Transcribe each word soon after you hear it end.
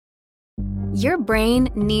Your brain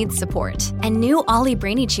needs support, and new Ollie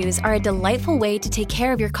Brainy Chews are a delightful way to take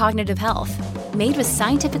care of your cognitive health. Made with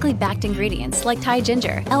scientifically backed ingredients like Thai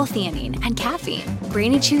ginger, L-theanine, and caffeine,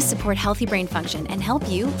 Brainy Chews support healthy brain function and help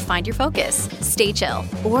you find your focus, stay chill,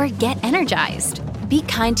 or get energized. Be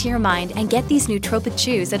kind to your mind and get these nootropic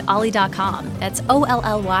chews at ollie.com. That's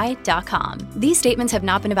OLLY.com. These statements have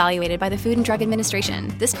not been evaluated by the Food and Drug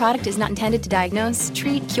Administration. This product is not intended to diagnose,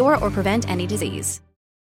 treat, cure, or prevent any disease.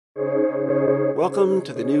 Welcome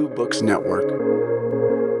to the New Books Network.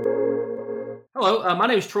 Hello, my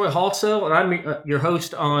name is Troy Halsell, and I'm your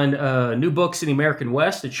host on New Books in the American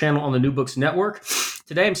West, a channel on the New Books Network.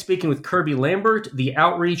 Today I'm speaking with Kirby Lambert, the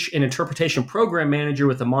Outreach and Interpretation Program Manager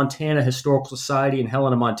with the Montana Historical Society in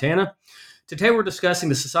Helena, Montana. Today we're discussing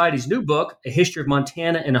the Society's new book, A History of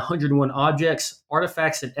Montana in 101 Objects,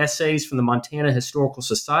 Artifacts, and Essays from the Montana Historical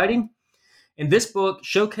Society. And this book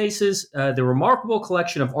showcases the remarkable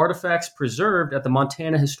collection of artifacts preserved at the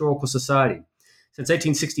Montana Historical Society. Since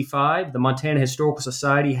 1865, the Montana Historical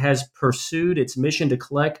Society has pursued its mission to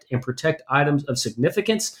collect and protect items of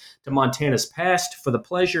significance to Montana's past for the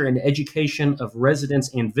pleasure and education of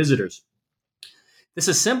residents and visitors. This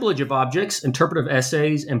assemblage of objects, interpretive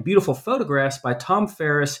essays, and beautiful photographs by Tom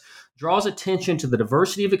Ferris draws attention to the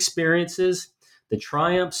diversity of experiences, the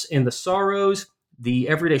triumphs and the sorrows, the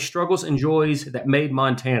everyday struggles and joys that made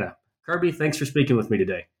Montana. Kirby, thanks for speaking with me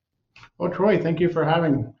today. Well, Troy, thank you for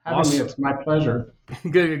having me. It's my pleasure.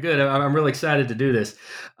 Good. I'm really excited to do this.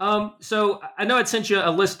 So I know I'd sent you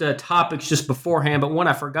a list of topics just beforehand, but one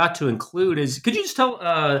I forgot to include is, could you just tell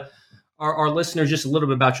our listeners just a little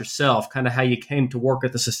bit about yourself, kind of how you came to work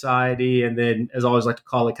at the Society, and then, as I always like to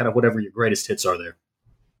call it, kind of whatever your greatest hits are there.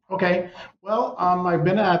 Okay. Well, I've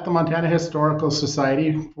been at the Montana Historical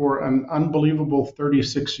Society for an unbelievable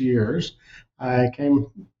 36 years. I came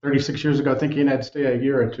 36 years ago thinking I'd stay a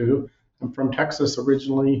year or two. I'm from Texas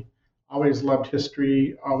originally, always loved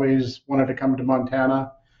history, always wanted to come to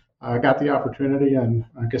Montana. I got the opportunity, and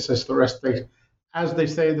I guess that's the rest. As they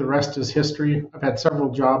say, the rest is history. I've had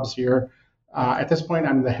several jobs here. At this point,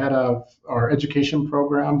 I'm the head of our education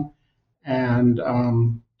program, and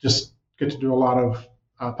just get to do a lot of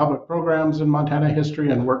public programs in Montana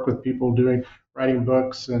history and work with people writing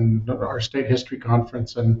books and our state history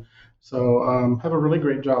conference. And so have a really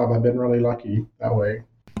great job. I've been really lucky that way.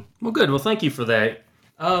 Well, good. Well, thank you for that.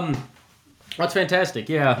 That's fantastic.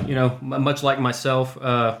 Yeah, much like myself,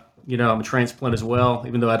 I'm a transplant as well,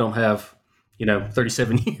 even though I don't have,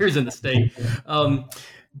 37 years in the state.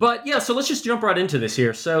 But yeah, so let's just jump right into this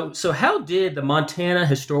here. So how did the Montana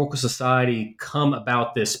Historical Society come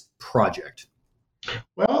about this project?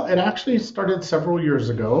 Well, it actually started several years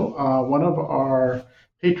ago. One of our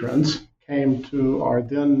patrons came to our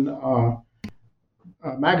then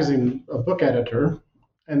magazine book editor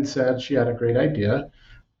and said she had a great idea.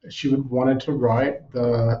 She wanted to write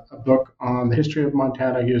a book on the history of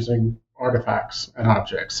Montana using artifacts and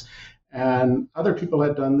objects. And other people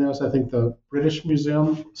had done this. I think the British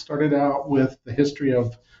Museum started out with the history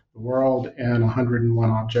of the world and 101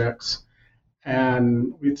 objects.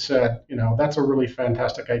 And we'd said, that's a really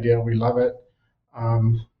fantastic idea. We love it.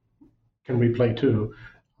 Can we play too?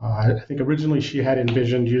 I think originally she had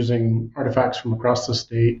envisioned using artifacts from across the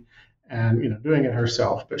state and, doing it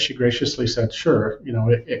herself. But she graciously said, sure,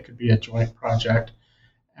 it could be a joint project.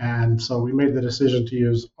 And so we made the decision to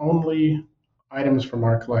use only items from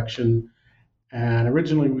our collection. And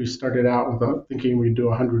originally we started out with thinking we'd do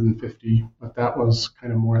 150, but that was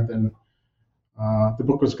kind of more than the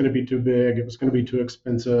book was going to be too big, it was going to be too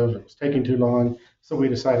expensive, it was taking too long, so we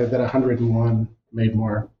decided that 101 made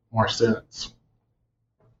more sense.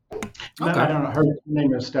 Okay. I don't know, her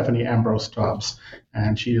name is Stephanie Ambrose Tubbs,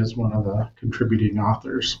 and she is one of the contributing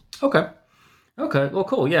authors. Okay, well,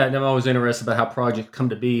 cool. Yeah, and I'm always interested about how projects come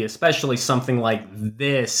to be, especially something like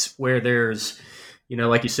this, where there's,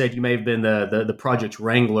 like you said, you may have been the project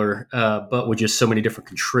wrangler, but with just so many different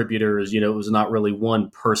contributors, it was not really one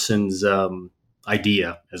person's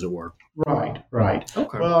idea, as it were. Right.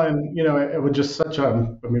 Okay. Well, and it was just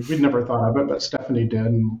we'd never thought of it, but Stephanie did,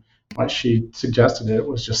 and what she suggested, it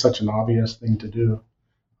was just such an obvious thing to do,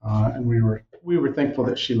 and we were thankful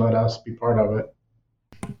that she let us be part of it.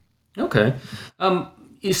 Okay.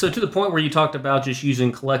 So to the point where you talked about just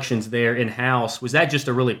using collections there in-house, was that just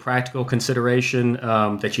a really practical consideration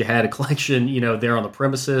that you had a collection, there on the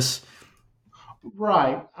premises?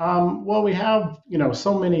 Right. Well, we have,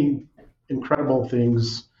 so many incredible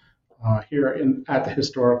things here at the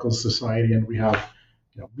Historical Society, and we have,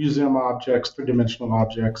 museum objects, three-dimensional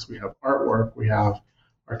objects. We have artwork. We have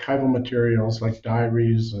archival materials like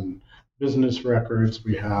diaries and business records.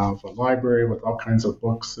 We have a library with all kinds of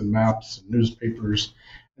books and maps and newspapers,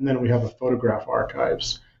 and then we have a photograph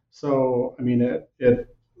archives. So, I mean,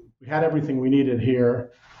 we had everything we needed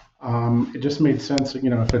here. It just made sense,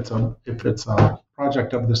 if it's a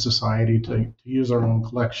project of the society to use our own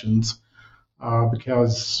collections,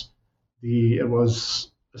 because it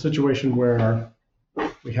was a situation where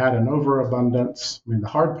we had an overabundance. I mean, the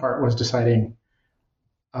hard part was deciding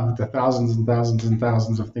of the thousands and thousands and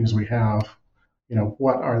thousands of things we have,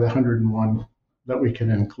 what are the 101 that we can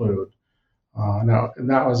include? And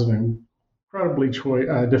that was an incredibly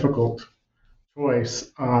difficult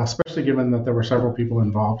choice, especially given that there were several people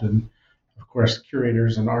involved, and of course,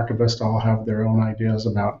 curators and archivists all have their own ideas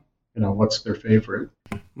about, what's their favorite.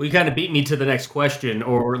 Well, you kind of beat me to the next question,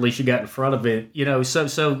 or at least you got in front of it.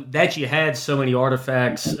 So that you had so many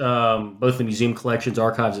artifacts, both the museum collections,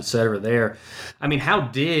 archives, et cetera, there. I mean, how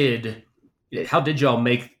did y'all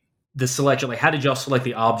make the selection? Like, how did y'all select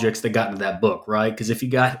the objects that got into that book, right? Because if you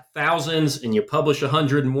got thousands and you publish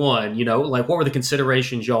 101, like, what were the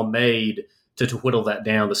considerations y'all made to whittle that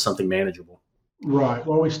down to something manageable? Right.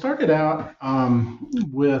 Well, we started out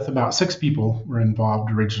with about 6 people were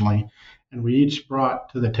involved originally, and we each brought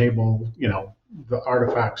to the table, the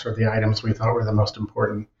artifacts or the items we thought were the most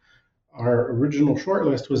important. Our original short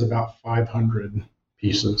list was about 500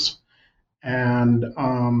 pieces. And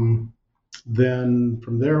then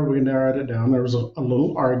from there, we narrowed it down. There was a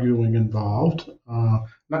little arguing involved,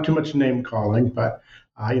 not too much name calling, but,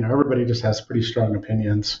 everybody just has pretty strong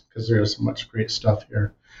opinions because there's so much great stuff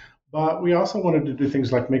here. But we also wanted to do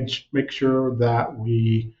things like make sure that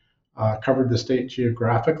we covered the state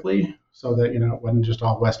geographically, so that it wasn't just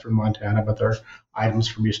all Western Montana, but there are items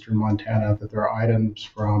from Eastern Montana, that there are items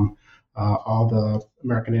from all the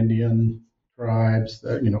American Indian tribes,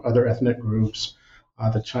 other ethnic groups,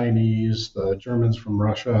 the Chinese, the Germans from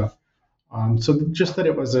Russia. So just that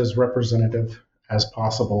it was as representative as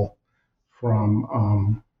possible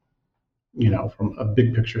from from a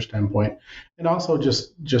big picture standpoint, and also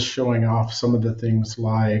just showing off some of the things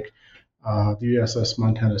like the USS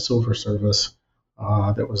Montana Silver Service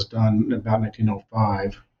that was done in about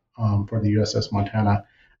 1905 for the USS Montana.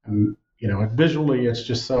 And, visually it's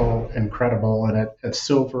just so incredible, and it's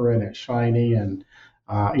silver and it's shiny, and,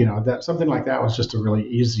 that something like that was just a really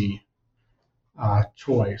easy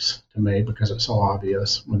choice to make because it's so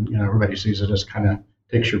obvious. When, everybody sees it, just kind of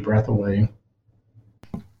takes your breath away.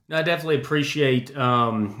 I definitely appreciate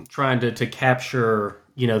trying to capture,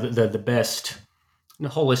 the best.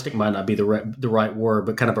 Holistic might not be the right word,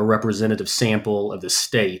 but kind of a representative sample of the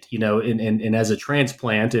state, and as a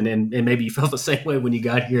transplant, and maybe you felt the same way when you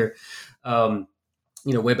got here,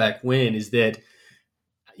 way back when, is that,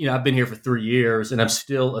 I've been here for 3 years and I'm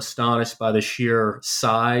still astonished by the sheer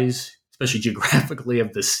size, especially geographically,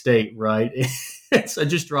 of the state, right? So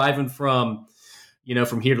just driving from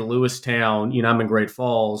here to Lewistown, I'm in Great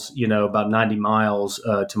Falls, about 90 miles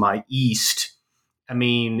to my east. I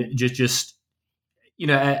mean, just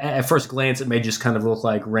at first glance, it may just kind of look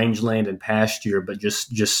like rangeland and pasture, but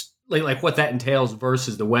just like what that entails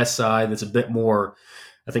versus the west side, that's a bit more,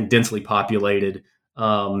 I think, densely populated,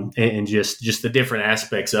 and just the different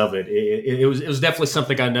aspects of it. It was definitely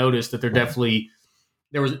something I noticed, that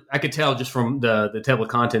I could tell just from the table of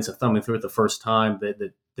contents and thumbing through it the first time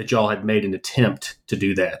that y'all had made an attempt to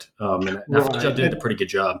do that, and I thought y'all did a pretty good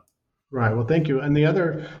job. Right. Well, thank you. And the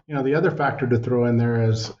other factor to throw in there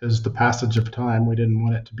is the passage of time. We didn't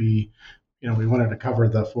want it to be, we wanted to cover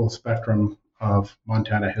the full spectrum of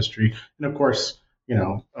Montana history. And of course,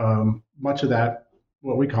 much of that,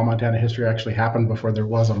 what we call Montana history, actually happened before there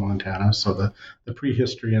was a Montana. So the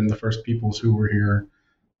prehistory and the first peoples who were here,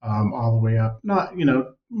 all the way up, not,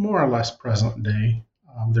 more or less present day.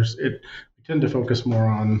 We tend to focus more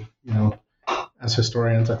on, as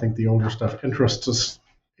historians, I think the older stuff interests us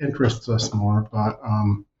more, but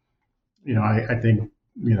I think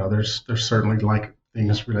there's certainly like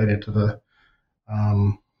things related to the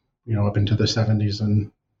up into the 70s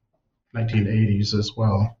and 1980s as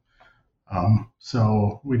well.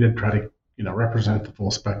 So we did try to represent the full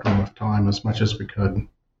spectrum of time as much as we could.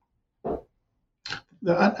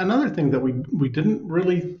 Another thing that we didn't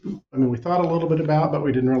really, we thought a little bit about, but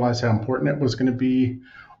we didn't realize how important it was going to be,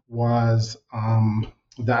 was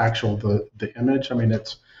the image.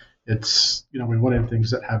 It's we wanted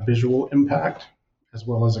things that have visual impact as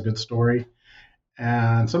well as a good story.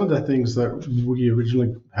 And some of the things that we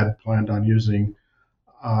originally had planned on using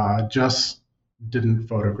just didn't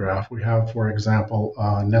photograph. We have, for example,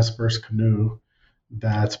 a Nez Perce canoe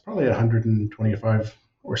that's probably 125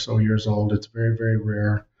 or so years old. It's very, very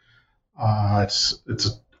rare. It's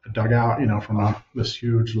dug out, from this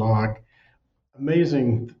huge log.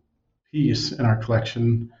 amazing piece in our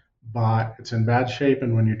collection, but it's in bad shape.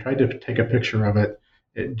 And when you tried to take a picture of it,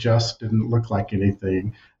 it just didn't look like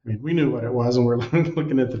anything. I mean, we knew what it was, and we're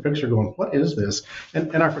looking at the picture going, what is this?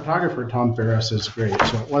 And our photographer, Tom Ferris, is great.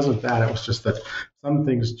 So it wasn't that. It was just that some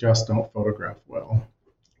things just don't photograph well.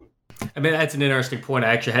 I mean, that's an interesting point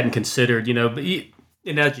I actually hadn't considered, but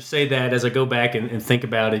and as you say that, as I go back and think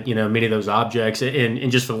about it, many of those objects,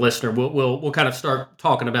 and just for the listener, we'll kind of start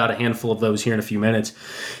talking about a handful of those here in a few minutes.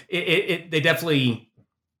 They definitely,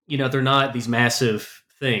 they're not these massive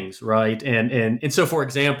things, right? And so, for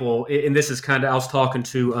example, and this is kind of, I was talking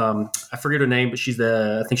to, I forget her name, but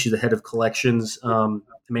I think she's the head of collections,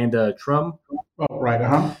 Amanda Trum. Oh, right.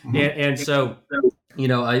 Uh-huh. Mm-hmm. And so,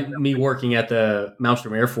 me working at the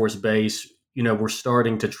Malmstrom Air Force Base, we're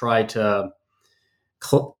starting to try to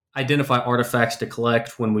identify artifacts to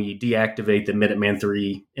collect when we deactivate the Minuteman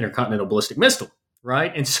III intercontinental ballistic missile,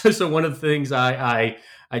 right? And so one of the things I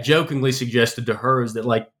jokingly suggested to her is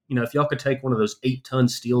that, if y'all could take one of those 8-ton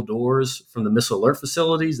steel doors from the missile alert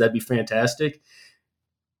facilities, that'd be fantastic.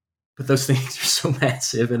 But those things are so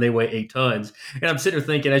massive and they weigh 8 tons. And I'm sitting there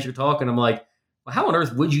thinking, as you're talking, I'm like, well, how on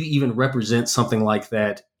earth would you even represent something like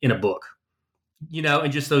that in a book?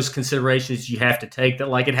 And just those considerations you have to take,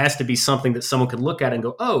 that it has to be something that someone could look at and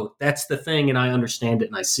go, oh, that's the thing, and I understand it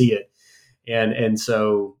and I see it. And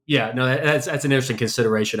so, yeah, no, that's an interesting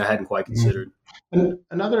consideration I hadn't quite considered. And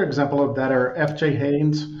another example of that are F.J.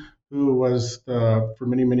 Haynes, who was, for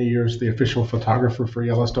many, many years, the official photographer for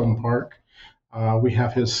Yellowstone Park. We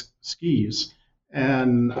have his skis,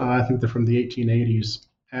 and I think they're from the 1880s.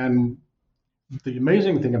 And the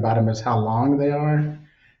amazing thing about them is how long they are.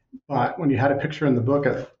 But when you had a picture in the book,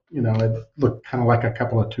 it looked kind of like a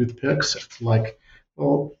couple of toothpicks. It's like,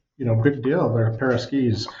 well, good deal. They're a pair of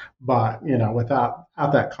skis. But, without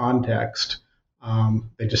that context,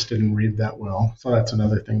 they just didn't read that well. So that's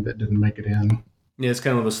another thing that didn't make it in. Yeah, it's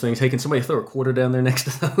kind of one of those things. Hey, can somebody throw a quarter down there next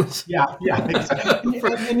to those? Yeah, exactly.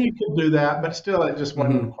 and you could do that, but still, it just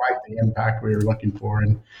wasn't quite the impact we were looking for.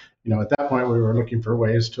 And, at that point, we were looking for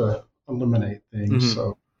ways to eliminate things. Mm-hmm.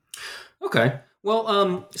 So, okay.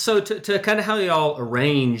 Well, so to kind of how y'all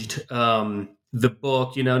arranged the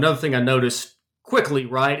book, another thing I noticed quickly,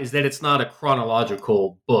 right, is that it's not a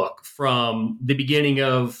chronological book from the beginning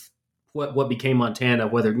of what became Montana,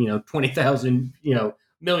 whether 20,000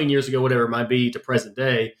 million years ago, whatever it might be, to present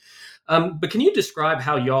day. But can you describe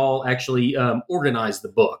how y'all actually organized the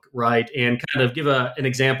book, right, and kind of give an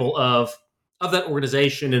example of that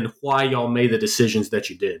organization and why y'all made the decisions that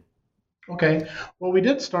you did? Okay. Well, we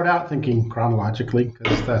did start out thinking chronologically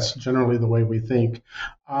because that's generally the way we think.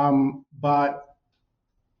 But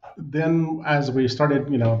then as we started,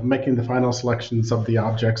 making the final selections of the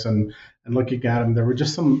objects and looking at them, there were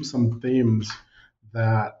just some themes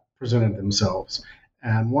that presented themselves.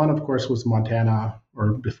 And one, of course, was Montana,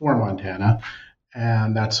 or before Montana.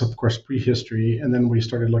 And that's, of course, prehistory. And then we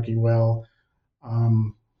started looking,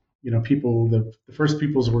 people, the first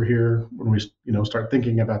peoples were here when we, start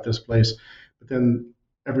thinking about this place, but then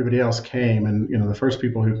everybody else came, and, the first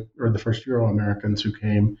people the first Euro-Americans who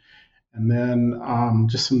came, and then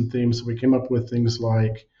just some themes. We came up with things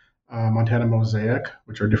like Montana Mosaic,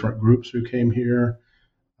 which are different groups who came here,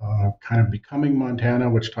 kind of Becoming Montana,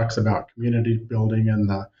 which talks about community building and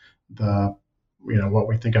the what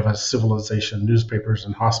we think of as civilization, newspapers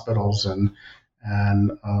and hospitals, and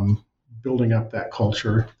building up that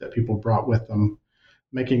culture that people brought with them,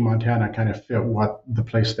 making Montana kind of fit what the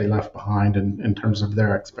place they left behind in terms of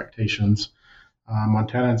their expectations.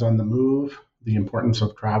 Montanans on the move, the importance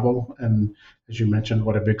of travel, and as you mentioned,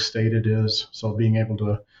 what a big state it is. So being able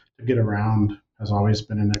to get around has always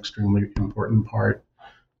been an extremely important part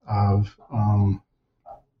of the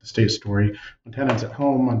state story. Montanans at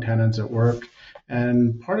home, Montanans at work,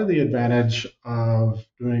 and part of the advantage of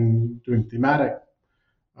doing thematic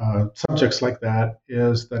subjects like that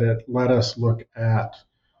is that it let us look at,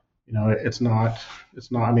 it's not,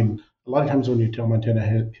 I mean, a lot of times when you tell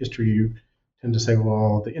Montana history, you tend to say,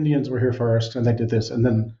 well, the Indians were here first and they did this, and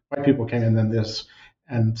then white people came and then this.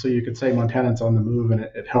 And so you could say Montanans on the move, and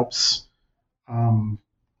it helps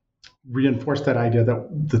reinforce that idea that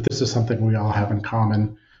this is something we all have in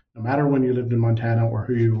common. No matter when you lived in Montana or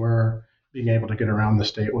who you were, being able to get around the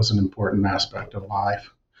state was an important aspect of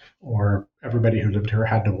life. Or everybody who lived here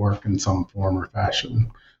had to work in some form or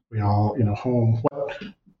fashion. We all, home,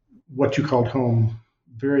 what you called home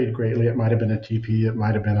varied greatly. It might have been a teepee, it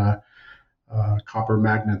might have been a copper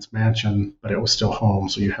magnate's mansion, but it was still home.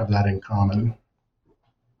 So you have that in common.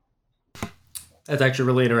 That's actually a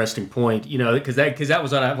really interesting point, because that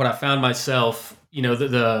was what I found myself,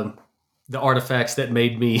 the artifacts that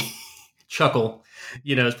made me chuckle,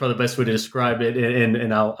 is probably the best way to describe it.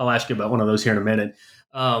 And I'll ask you about one of those here in a minute.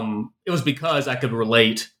 It was because I could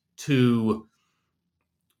relate to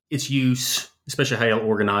its use, especially how you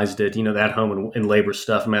organized it, that home and labor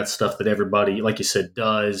stuff. And that's stuff that everybody, like you said,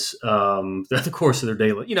 does throughout the course of their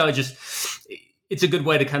daily, it's a good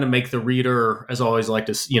way to kind of make the reader, as I always like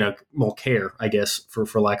to, more care, I guess,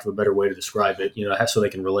 for lack of a better way to describe it, so they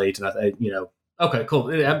can relate. And okay,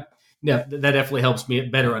 cool. Yeah, that definitely helps me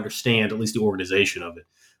better understand at least the organization of it.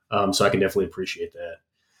 So I can definitely appreciate that.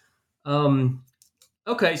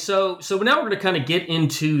 Okay, so now we're going to kind of get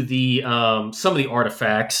into the some of the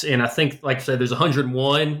artifacts, and I think, like I said, there's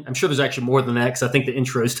 101. I'm sure there's actually more than that because I think the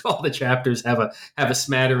intros to all the chapters have a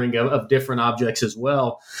smattering of different objects as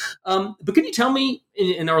well. But can you tell me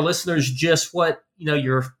and our listeners just what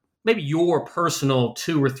your personal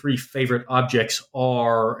 2 or 3 favorite objects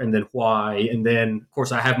are, and then why? And then, of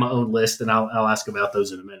course, I have my own list, and I'll ask about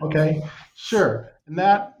those in a minute. Okay, sure. And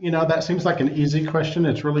that, that seems like an easy question.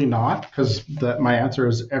 It's really not, because my answer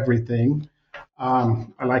is everything. I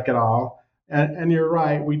like it all. And you're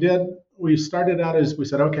right. We started out as we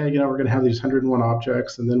said, okay, we're going to have these 101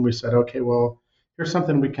 objects. And then we said, okay, well, here's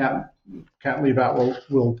something we can't leave out.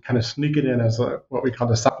 We'll kind of sneak it in as what we call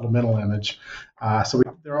a supplemental image.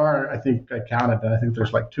 There are, I think I counted, I think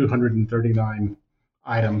there's like 239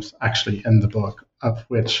 items actually in the book, of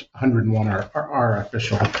which 101 are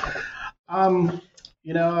official. I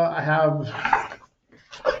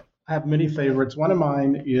have many favorites. One of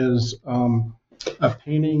mine is a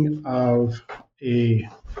painting of a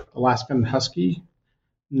Alaskan husky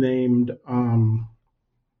named,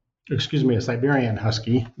 a Siberian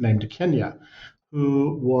husky named Kenya,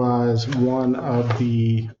 who was one of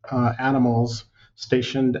the animals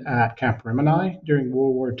stationed at Camp Rimini during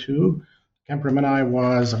World War II. Camp Rimini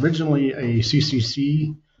was originally a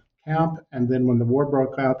CCC camp, and then when the war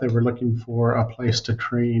broke out, they were looking for a place to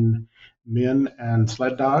train men and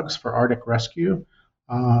sled dogs for Arctic rescue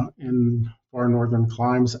in far northern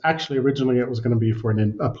climes. Actually, originally it was going to be for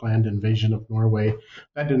a planned invasion of Norway.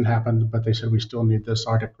 That didn't happen, but they said we still need this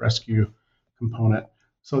Arctic rescue component.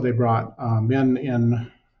 So they brought men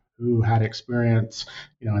in who had experience.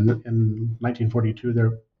 In 1942,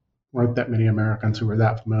 there weren't that many Americans who were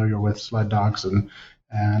that familiar with sled dogs and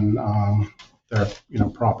their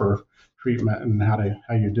proper treatment and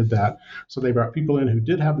how you did that. So they brought people in who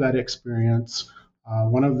did have that experience.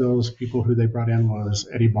 One of those people who they brought in was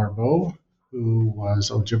Eddie Barbeau, who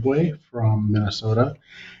was Ojibwe from Minnesota,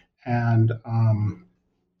 and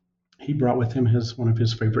he brought with him one of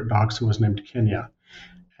his favorite dogs, who was named Kenya.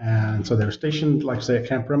 And so they were stationed, like I say, at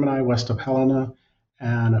Camp Rimini, west of Helena,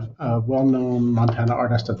 and a well-known Montana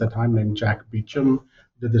artist at the time named Jack Beecham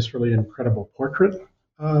did this really incredible portrait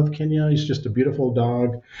of Kenya. He's just a beautiful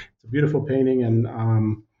dog. It's a beautiful painting,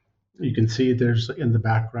 and you can see there's in the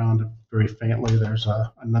background, very faintly, there's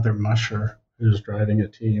another musher who's driving a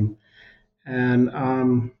team. And,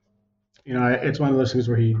 it's one of those things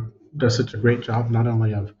where he does such a great job, not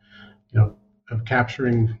only of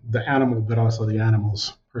capturing the animal, but also the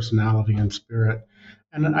animal's personality and spirit.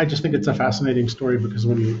 And I just think it's a fascinating story because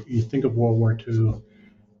when you think of World War II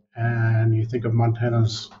and you think of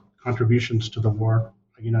Montana's contributions to the war,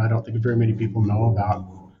 I don't think very many people know about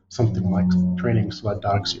something like training sled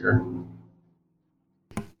dogs here.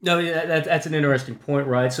 No, yeah, that's an interesting point,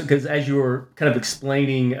 right? So, because as you were kind of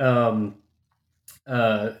explaining, that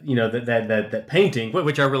painting,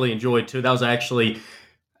 which I really enjoyed too, that was actually,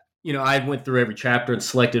 I went through every chapter and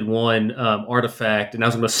selected one artifact, and I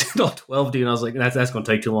was going to send all 12 to you, and I was like, that's going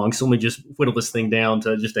to take too long, so let me just whittle this thing down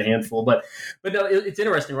to just a handful. But no, it's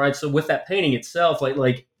interesting, right? So with that painting itself,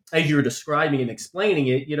 like as you were describing and explaining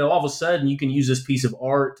it, all of a sudden you can use this piece of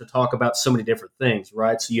art to talk about so many different things,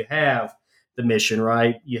 right? So you have the mission,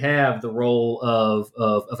 right? You have the role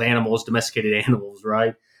of animals, domesticated animals,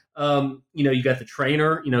 right? You got the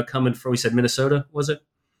trainer, coming from, we said Minnesota, was it?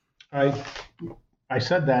 I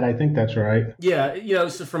said that. I think that's right. Yeah,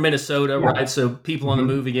 so from Minnesota, yeah. Right? So people on the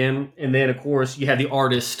move again. And then, of course, you had the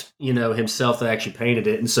artist, himself that actually painted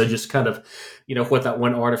it. And so just kind of, what that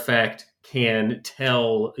one artifact can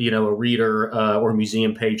tell, a reader or a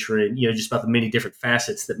museum patron, just about the many different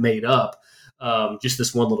facets that made up just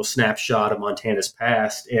this one little snapshot of Montana's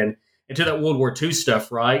past. And to that World War II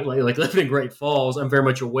stuff, right? Like living in Great Falls, I'm very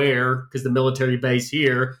much aware because the military base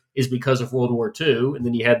here is because of World War II. And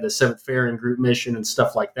then you had the 7th Farron Group mission and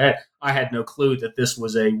stuff like that. I had no clue that this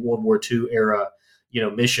was a World War II era,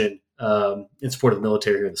 mission in support of the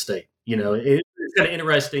military here in the state. It's kind of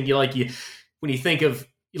interesting. When you think of,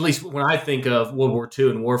 at least when I think of World War II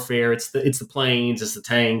and warfare, it's the planes, it's the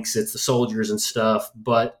tanks, it's the soldiers and stuff,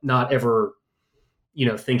 but not ever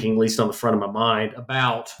thinking, at least on the front of my mind,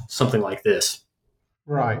 about something like this.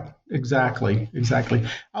 Right. Exactly.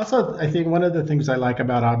 Also, I think one of the things I like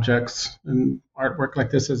about objects and artwork like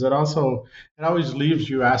this is it always leaves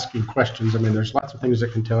you asking questions. I mean, there's lots of things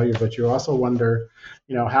it can tell you, but you also wonder,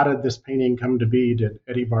 how did this painting come to be? Did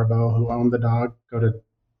Eddie Barbeau, who owned the dog, go to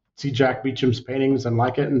see Jack Beecham's paintings and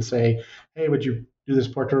like it and say, "Hey, would you do this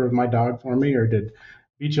portrait of my dog for me?" Or did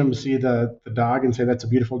Beecham see the dog and say, "That's a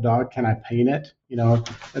beautiful dog. Can I paint it?"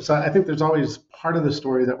 And so I think there's always part of the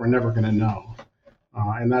story that we're never going to know.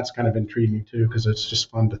 And that's kind of intriguing too, because it's just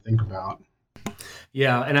fun to think about.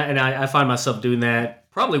 Yeah, and I find myself doing that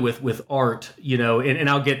probably with art, and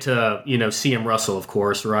I'll get to C.M. Russell, of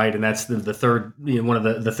course, right, and that's the third one of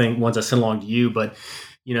the ones I sent along to you, but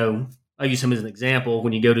I use him as an example.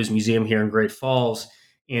 When you go to his museum here in Great Falls,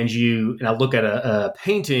 and I look at a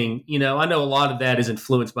painting, I know a lot of that is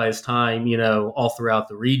influenced by his time, all throughout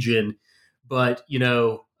the region, but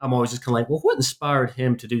I'm always just kind of like, well, what inspired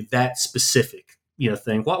him to do that specific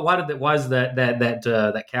thing? Why is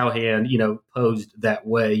that cowhand, posed that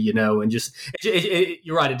way, and just,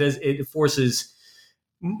 you're right. It forces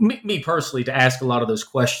me personally to ask a lot of those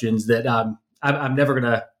questions that I'm never going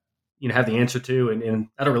to, have the answer to. And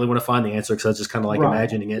I don't really want to find the answer because I was just kind of like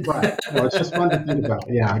imagining it. Right. Well, it's just fun to think about.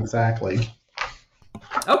 Yeah, exactly.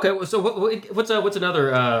 Okay. Well, so what's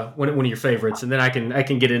another, one of your favorites? And then I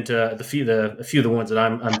can get into a few of the ones that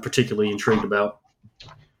I'm particularly intrigued about.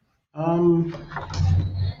 I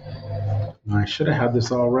should have had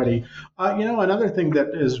this already. Another thing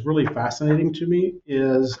that is really fascinating to me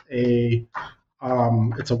is it's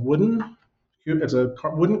a wooden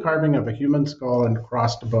carving of a human skull and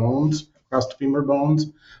crossed femur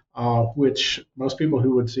bones, which most people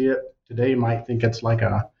who would see it today might think it's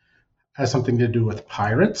has something to do with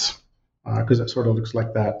pirates, because it sort of looks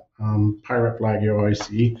like that pirate flag you always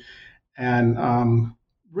see. And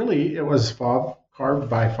really, it was carved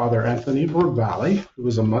by Father Anthony Ravalli, who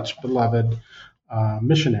was a much beloved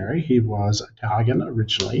missionary. He was Italian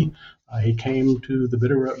originally. He came to the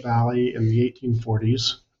Bitterroot Valley in the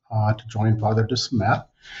 1840s to join Father de Smet.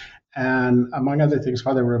 And among other things,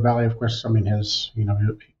 Father Ravalli, of course,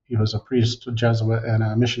 he was a priest, a Jesuit, and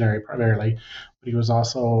a missionary primarily, but he was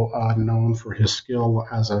also known for his skill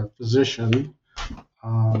as a physician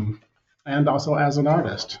and also as an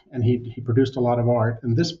artist. And he produced a lot of art.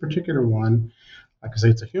 And this particular one, like I say,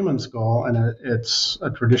 it's a human skull, and it's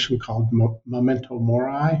a tradition called memento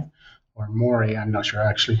mori, or mori. I'm not sure,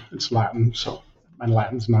 actually. It's Latin, so my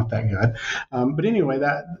Latin's not that good. But anyway,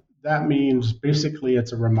 that means basically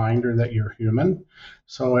it's a reminder that you're human.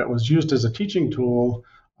 So it was used as a teaching tool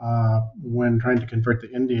when trying to convert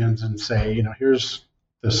the Indians and say, here's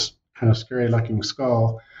this kind of scary-looking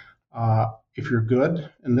skull. If you're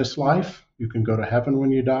good in this life, you can go to heaven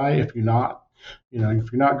when you die. If you're not,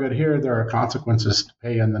 if you're not good here, there are consequences to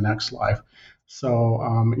pay in the next life. So,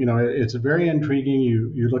 it's very intriguing.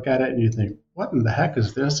 You look at it and you think, what in the heck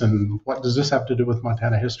is this? And what does this have to do with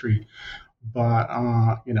Montana history? But,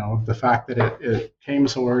 the fact that it came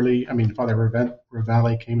so early, Father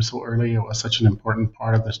Ravalli came so early, it was such an important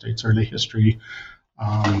part of the state's early history.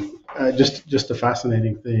 Just a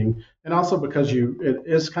fascinating thing. And also because it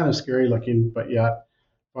is kind of scary looking, but yet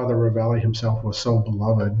Father Ravalli himself was so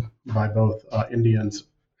beloved by both Indians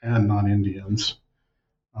and non-Indians.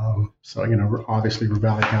 Obviously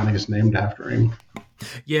Ravalli County is named after him.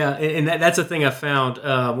 Yeah, and that's the thing I found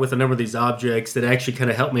with a number of these objects that actually kind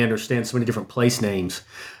of helped me understand so many different place names,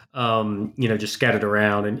 just scattered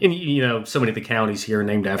around. And so many of the counties here are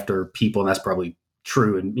named after people, and that's probably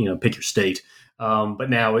true, and, pick your state. But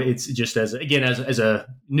now it's just as a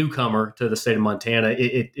newcomer to the state of Montana,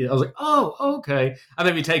 I was like, oh, okay. I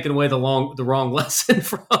may be taking away the wrong lesson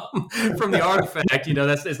from the artifact.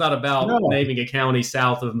 It's not about naming a county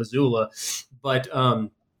south of Missoula, but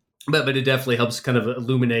it definitely helps kind of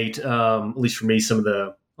illuminate, at least for me, some of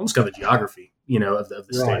the almost kind of the geography, of the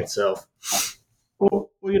state itself. Well,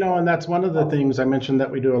 and that's one of the things I mentioned, that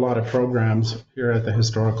we do a lot of programs here at the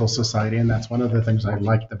Historical Society, and that's one of the things I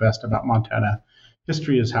like the best about Montana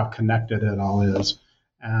history is how connected it all is.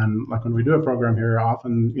 And like when we do a program here,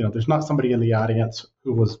 often, there's not somebody in the audience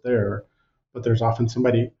who was there, but there's often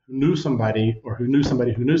somebody who knew somebody, or who knew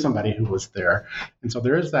somebody who knew somebody who was there. And so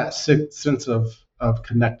there is that sense of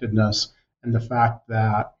connectedness, and the fact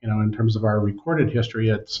that, in terms of our recorded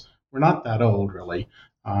history, we're not that old, really.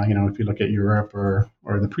 If you look at Europe or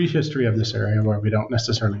the prehistory of this area, where we don't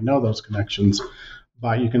necessarily know those connections,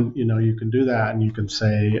 but you can do that, and you can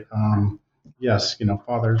say, yes,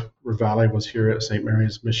 Father Ravalli was here at St.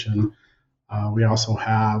 Mary's Mission. We also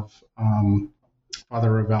have Father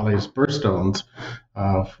Ravalli's birthstones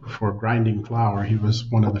for grinding flour. He was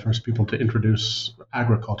one of the first people to introduce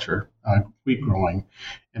agriculture, wheat growing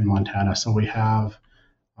in Montana. So we have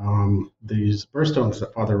these birthstones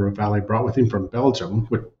that Father Ravalli brought with him from Belgium,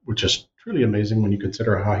 which is truly amazing when you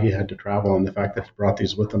consider how he had to travel and the fact that he brought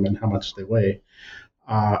these with him and how much they weigh.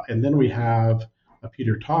 And then we have a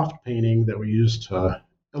Peter Toft painting that we used to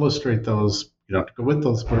illustrate those, to go with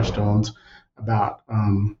those birthstones about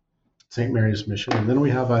St. Mary's Mission. And then we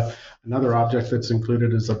have another object that's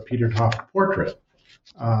included is a Peter Toft portrait,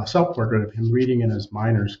 self-portrait of him reading in his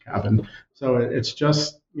miner's cabin. So it's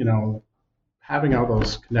just, having all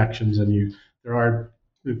those connections, and there are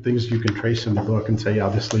things you can trace in the book and say, yeah,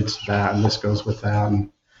 this leads to that, and this goes with that. And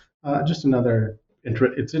just another,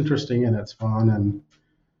 it's interesting and it's fun. And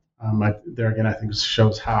there again, I think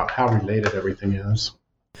shows how related everything is.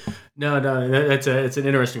 No, it's an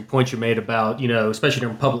interesting point you made about, especially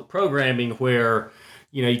during public programming where,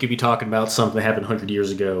 you could be talking about something that happened 100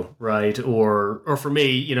 years ago, right? Or for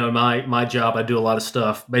me, my job, I do a lot of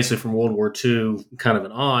stuff basically from World War II kind of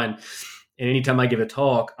and on. And anytime I give a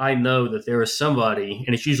talk, I know that there is somebody,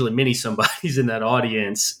 and it's usually many somebodies in that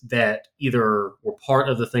audience that either were part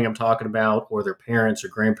of the thing I'm talking about or their parents or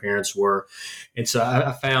grandparents were. And so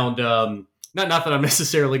I found, not that I'm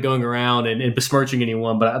necessarily going around and besmirching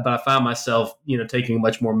anyone, but I found myself, taking a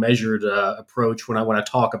much more measured approach when I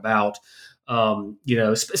talk about,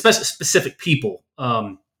 specific people,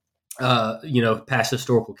 past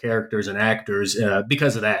historical characters and actors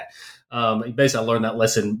because of that. Basically, I learned that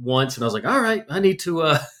lesson once, and I was like, all right, I need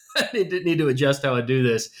to need to adjust how I do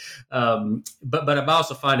this. But I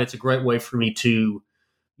also find it's a great way for me to,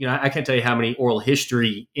 I can't tell you how many oral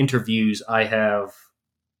history interviews I have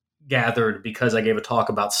gathered because I gave a talk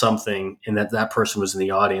about something and that person was in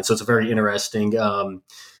the audience. So it's a very interesting,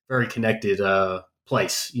 very connected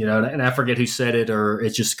place, and I forget who said it, or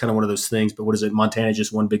it's just kind of one of those things, but what is it? Montana,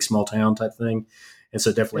 just one big small town type thing. And so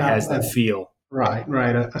it definitely has that feel. Right.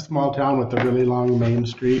 A small town with a really long main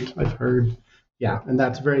street, I've heard. Yeah, and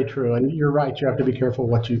that's very true. And you're right. You have to be careful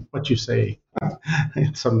what you say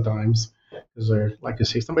sometimes, because they're, like you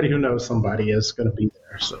say, somebody who knows somebody is going to be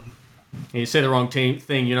there. So. And you say the wrong thing,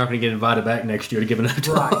 you're not going to get invited back next year to give another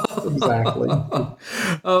talk. Right. Exactly.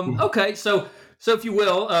 Okay, so if you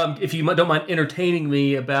will, if you don't mind entertaining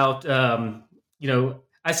me about,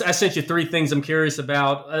 I sent you 3 things I'm curious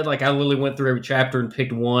about. I literally went through every chapter and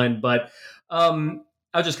picked one, but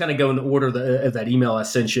I'll just kind of go in the order of that email I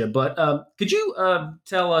sent you. But could you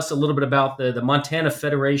tell us a little bit about the Montana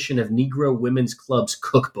Federation of Negro Women's Clubs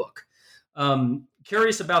cookbook?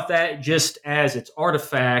 Curious about that just as its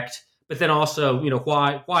artifact, but then also,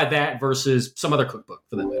 why that versus some other cookbook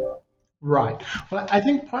for that matter? Right. Well, I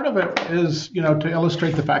think part of it is, to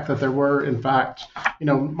illustrate the fact that there were, in fact,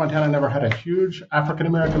 Montana never had a huge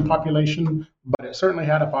African-American population, but it certainly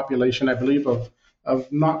had a population, I believe, of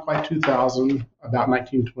not quite 2,000, about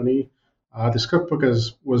 1920. This cookbook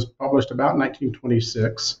was published about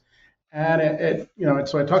 1926. And it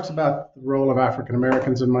talks about the role of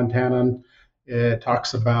African-Americans in Montana. It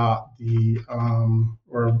talks about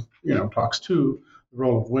talks to the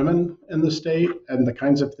role of women in the state and the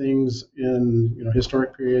kinds of things in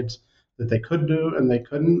historic periods that they could do and they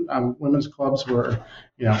couldn't. Women's clubs were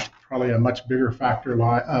probably a much bigger factor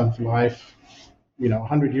of life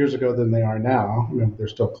 100 years ago than they are now.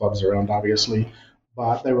 There's still clubs around, obviously,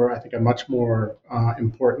 but they were, I think, a much more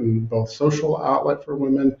important both social outlet for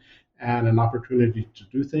women and an opportunity to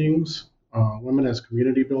do things. Women as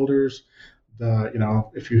community builders.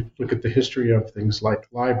 If you look at the history of things like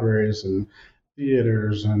libraries and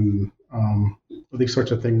theaters and these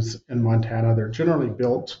sorts of things in Montana, they're generally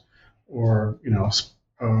built or,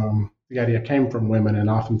 the idea came from women and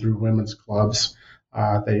often through women's clubs.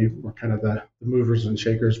 They were kind of the movers and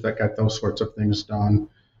shakers that got those sorts of things done.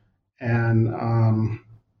 And,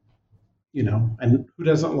 and who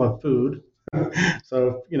doesn't love food?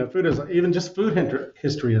 So, food is, even just food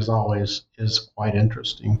history is quite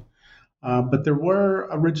interesting. But there were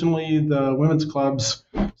originally the women's clubs.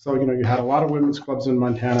 So, you had a lot of women's clubs in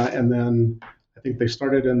Montana, and then I think they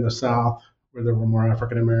started in the South where there were more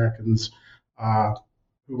African Americans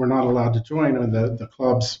who were not allowed to join. And the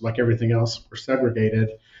clubs, like everything else, were segregated.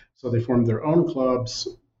 So they formed their own clubs,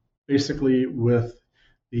 basically with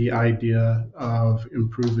the idea of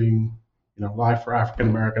improving, life for African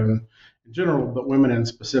American in general, but women in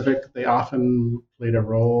specific. They often played a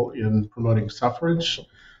role in promoting suffrage,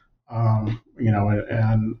 and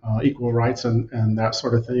equal rights and that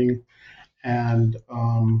sort of thing. And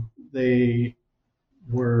they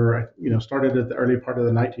were, started at the early part of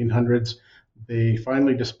the 1900s. They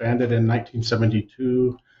finally disbanded in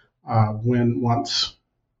 1972 when once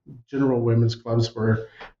general women's clubs were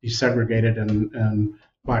desegregated and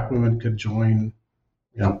black women could join,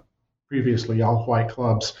 previously all white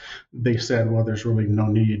clubs, they said, well, there's really no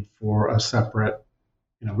need for a separate,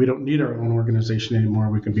 we don't need our own organization anymore.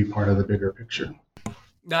 We can be part of the bigger picture.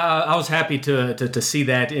 I was happy to see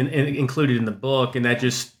that included in the book, and that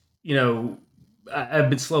just, I've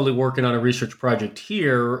been slowly working on a research project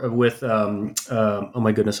here with, oh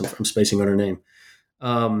my goodness, I'm spacing on her name,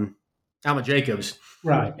 Alma Jacobs.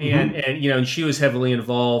 Right. And she was heavily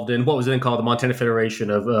involved in what was then called the Montana Federation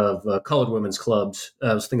of Colored Women's Clubs.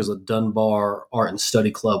 I think it was the Dunbar Art and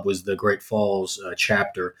Study Club was the Great Falls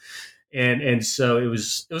chapter. And so it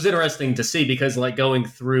was interesting to see, because like going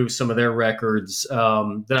through some of their records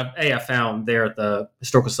that I found there at the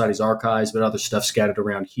Historical Society's archives, but other stuff scattered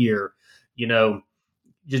around here,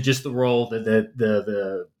 just the role that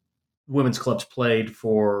the women's clubs played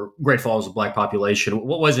for Great Falls' Black population,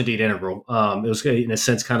 what was indeed integral. It was, in a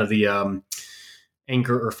sense, kind of the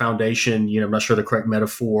anchor or foundation, I'm not sure the correct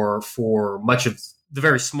metaphor, for much of the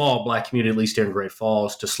very small Black community, at least here in Great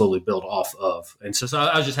Falls, to slowly build off of. And so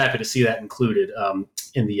I was just happy to see that included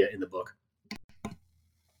in the book.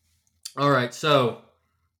 All right, so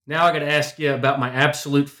now I got to ask you about my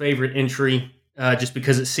absolute favorite entry, just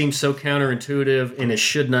because it seems so counterintuitive and it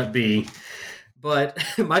should not be. But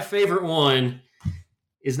my favorite one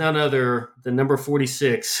is none other than number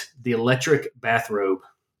 46, the electric bathrobe.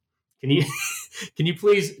 Can you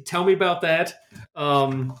please tell me about that?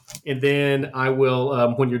 And then I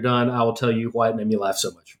will, when you're done, I will tell you why it made me laugh so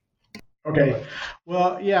much. Okay.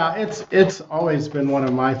 Well, yeah, it's always been one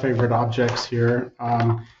of my favorite objects here.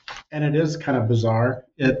 And it is kind of bizarre.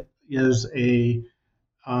 It is I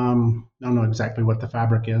don't know exactly what the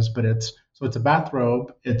fabric is, but it's a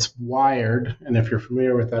bathrobe. It's wired. And if you're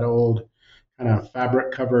familiar with that old kind of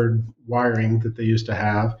fabric covered wiring that they used to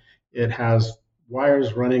have, it has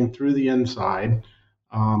wires running through the inside.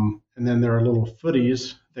 And then there are little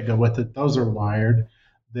footies that go with it. Those are wired.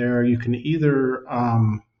 There you can either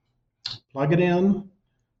plug it in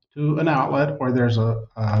to an outlet, or there's a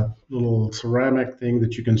little ceramic thing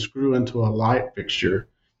that you can screw into a light fixture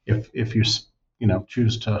if you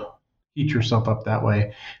choose to heat yourself up that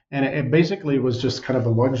way. And it basically was just kind of a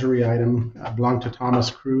luxury item. It belonged to Thomas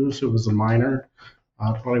Cruise, who was a miner.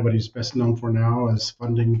 Probably what he's best known for now is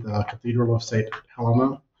funding the Cathedral of St.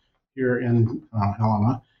 Helena here in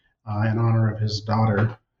Helena in honor of his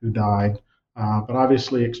daughter who died. But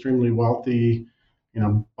obviously extremely wealthy,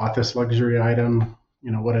 bought this luxury item.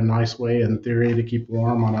 What a nice way in theory to keep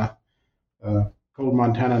warm on a cold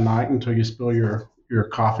Montana night until you spill your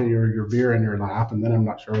coffee or your beer in your lap, and then I'm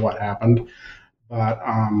not sure what happened. But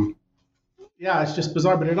yeah, it's just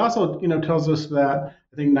bizarre. But it also, tells us that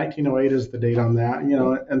I think 1908 is the date on that,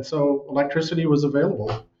 and so electricity was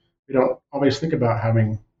available. We don't always think about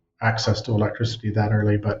having access to electricity that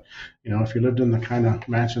early, but, if you lived in the kind of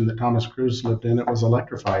mansion that Thomas Cruise lived in, it was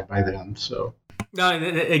electrified by then, so. No,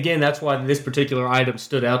 again, that's why this particular item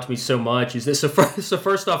stood out to me so much. Is this so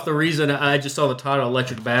first off, the reason I just saw the title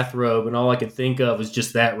 "electric bathrobe" and all I could think of was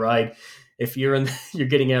just that, right? If you're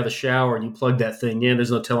getting out of the shower and you plug that thing in,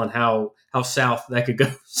 there's no telling how south that could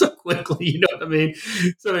go so quickly. You know what I mean?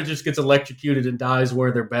 So it just gets electrocuted and dies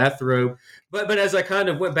wearing their bathrobe. But as I kind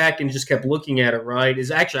of went back and just kept looking at it, right,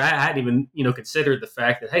 is actually I hadn't even considered the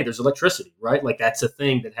fact that, hey, there's electricity, right? Like that's a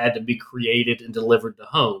thing that had to be created and delivered to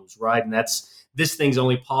homes, right? And this thing's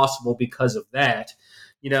only possible because of that.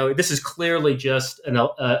 This is clearly just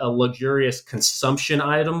a luxurious consumption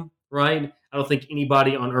item, right? I don't think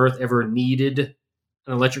anybody on Earth ever needed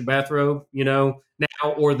an electric bathrobe, now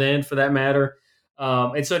or then for that matter.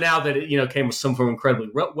 And so now that it, came with some form of incredibly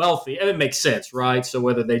wealthy, and it makes sense, right? So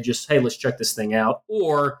whether they just, hey, let's check this thing out,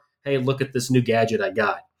 or, hey, look at this new gadget I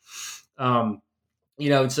got. So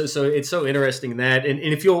it's so interesting that, and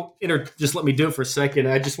if you'll just let me do it for a second,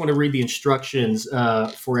 I just want to read the instructions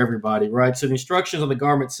for everybody, right? So the instructions on the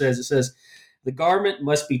garment says, the garment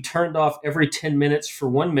must be turned off every 10 minutes for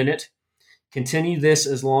 1 minute. Continue this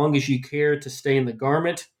as long as you care to stay in the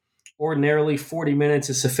garment. Ordinarily, 40 minutes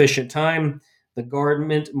is sufficient time. The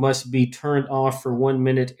garment must be turned off for 1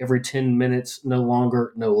 minute every 10 minutes, no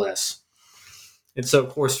longer, no less. And so, of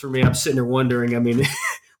course, for me, I'm sitting there wondering,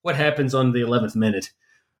 what happens on the 11th minute?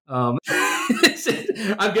 I'm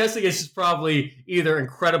guessing it's probably either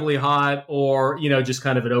incredibly hot or, just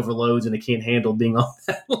kind of it overloads and it can't handle being on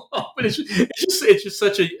that long. But it's just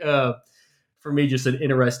such a, for me, just an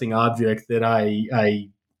interesting object that I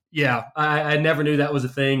never knew that was a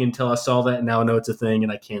thing until I saw that, and now I know it's a thing,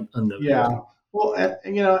 and I can't unknow it. Yeah. Well,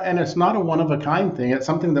 and it's not a one-of-a-kind thing. It's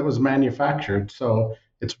something that was manufactured. So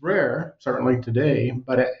It's rare, certainly today,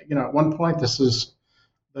 but at one point, this is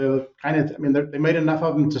the kind of, they made enough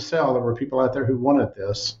of them to sell. There were people out there who wanted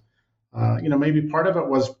this. Maybe part of it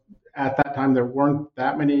was at that time there weren't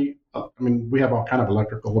that many. We have all kind of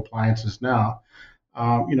electrical appliances now.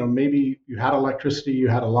 Maybe you had electricity, you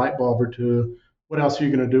had a light bulb or two. What else are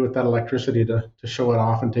you going to do with that electricity to show it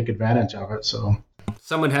off and take advantage of it? So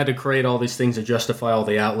someone had to create all these things to justify all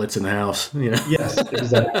the outlets in the house. Yes,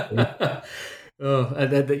 exactly.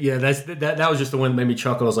 That was just the one that made me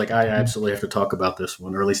chuckle. I was like, I absolutely have to talk about this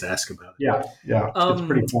one, or at least ask about it. Yeah, it's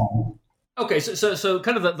pretty fun. Okay, so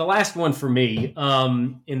kind of the last one for me,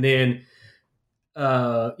 and then we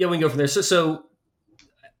can go from there. So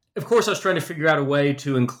of course, I was trying to figure out a way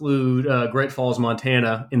to include Great Falls,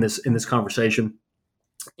 Montana in this conversation,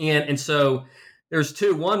 and so there's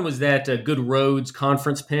two. One was that Good Roads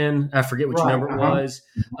conference pen. I forget which number it was,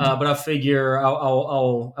 but I figure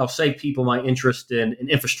I'll save people my interest in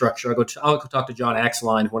infrastructure. I'll go talk to John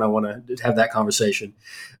Axeline when I want to have that conversation.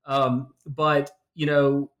 But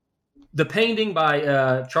the painting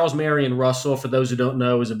by Charles Marion Russell, for those who don't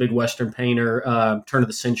know, is a big Western painter, turn of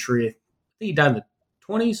the century. I think he died in the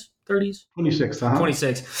 20s, 30s? 26.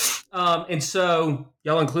 26. And so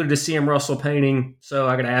y'all included a C.M. Russell painting, so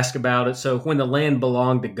I got to ask about it. So When the Land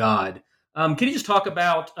Belonged to God. Can you just talk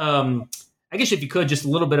about, I guess if you could, just a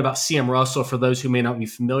little bit about C.M. Russell for those who may not be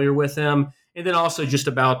familiar with him, and then also just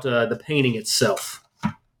about the painting itself.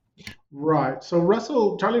 Right.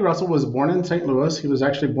 So Charlie Russell was born in St. Louis. He was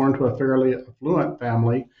actually born to a fairly affluent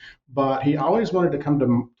family, but he always wanted to come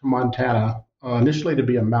to Montana, initially to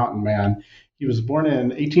be a mountain man. He was born in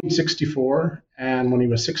 1864, and when he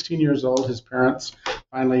was 16 years old, his parents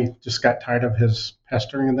finally just got tired of his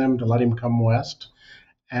pestering them to let him come west.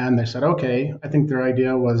 And they said, okay. I think their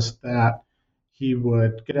idea was that he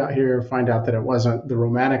would get out here, find out that it wasn't the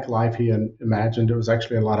romantic life he had imagined. It was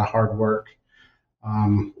actually a lot of hard work.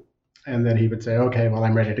 And then he would say, okay, well,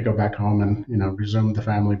 I'm ready to go back home and, resume the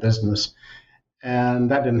family business.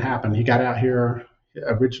 And that didn't happen. He got out here.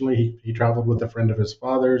 Originally, he traveled with a friend of his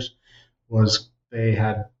father's. They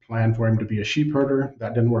had planned for him to be a sheep herder.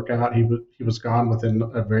 That didn't work out. He was gone within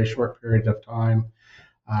a very short period of time.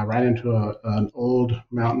 Ran into an old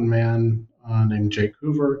mountain man named Jake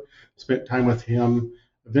Hoover. Spent time with him.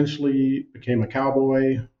 Eventually became a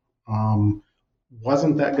cowboy.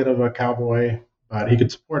 Wasn't that good of a cowboy, but he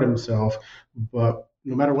could support himself. But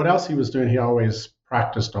no matter what else he was doing, he always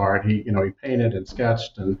practiced art. He painted and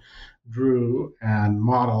sketched and drew and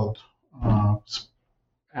modeled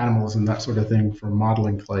animals and that sort of thing from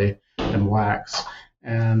modeling clay and wax.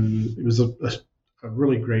 And he was a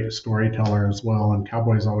really great storyteller as well, and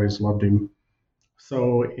cowboys always loved him.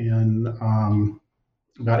 So in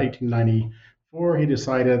about 1894, he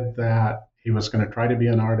decided that he was going to try to be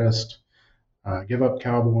an artist, give up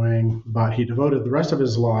cowboying, but he devoted the rest of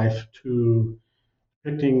his life to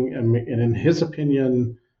depicting, and in his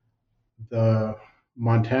opinion, the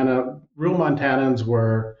real Montanans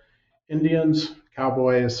were Indians,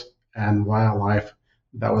 cowboys, and wildlife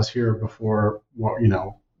that was here before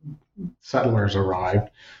settlers arrived.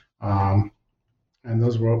 And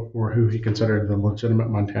those were who he considered the legitimate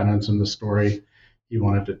Montanans in the story he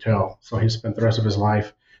wanted to tell. So he spent the rest of his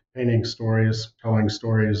life painting stories,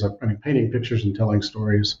 painting pictures and telling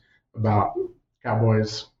stories about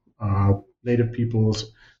cowboys, native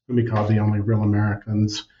peoples, whom he called the only real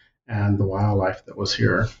Americans, and the wildlife that was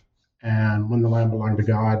here. And When the Land Belonged to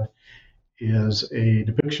God is a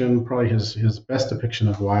depiction, probably his best depiction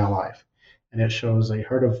of wildlife. And it shows a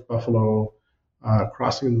herd of buffalo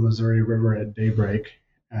crossing the Missouri River at daybreak,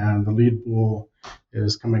 and the lead bull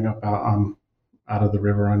is coming up out of the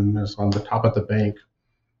river and is on the top of the bank.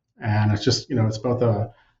 And it's just, it's both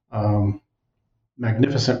a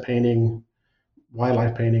magnificent painting,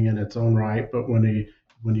 wildlife painting in its own right, but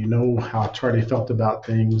when you know how Charlie felt about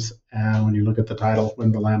things, and when you look at the title,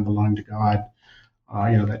 When the Land Belonged to God,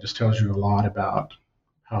 that just tells you a lot about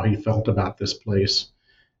how he felt about this place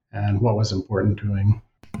and what was important to him.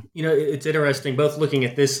 It's interesting, both looking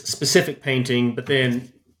at this specific painting, but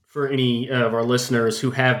then for any of our listeners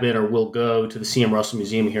who have been or will go to the C.M. Russell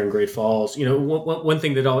Museum here in Great Falls, one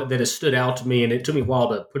thing that has stood out to me, and it took me a while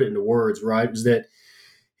to put it into words, right, was that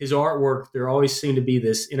his artwork, there always seemed to be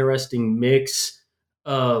this interesting mix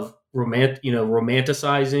of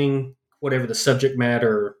romanticizing whatever the subject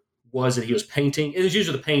matter was that he was painting. It was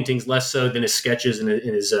usually the paintings, less so than his sketches and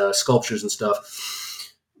his sculptures and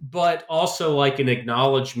stuff, but also like an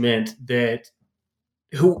acknowledgement that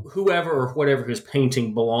whoever or whatever he was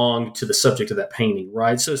painting belonged to the subject of that painting,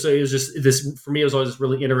 right? So it was just this, for me, it was always this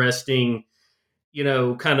really interesting,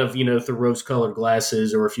 kind of, through rose-colored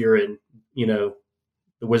glasses, or if you're in,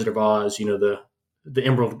 the Wizard of Oz, the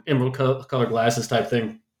emerald color glasses type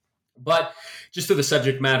thing. But just through the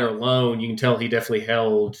subject matter alone, you can tell he definitely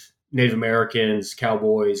held Native Americans,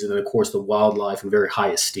 cowboys, and then of course the wildlife in very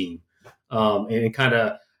high esteem. And kind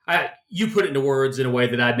of, you put it into words in a way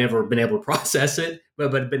that I'd never been able to process it,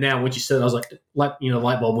 but now what you said, I was like, light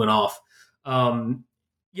bulb went off.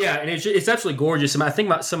 Yeah, and it's absolutely gorgeous. And I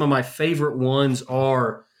think some of my favorite ones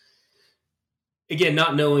are, again,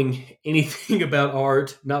 not knowing anything about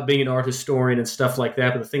art, not being an art historian and stuff like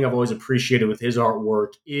that, but the thing I've always appreciated with his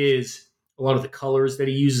artwork is a lot of the colors that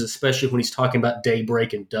he uses, especially when he's talking about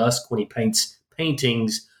daybreak and dusk, when he paints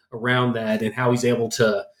paintings around that, and how he's able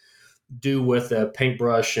to do with a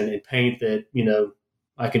paintbrush and paint that,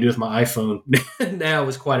 I can do with my iPhone now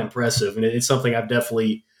is quite impressive. And it's something I've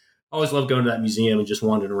definitely always loved going to that museum and just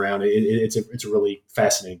wandering around. It's a really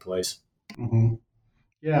fascinating place. Mm-hmm.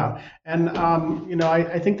 Yeah. And,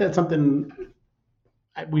 I think that's something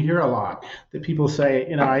we hear a lot, that people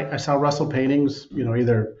say, I saw Russell paintings,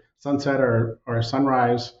 either sunset or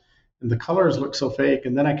sunrise, and the colors look so fake.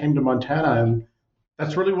 And then I came to Montana, and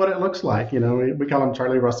that's really what it looks like. We call them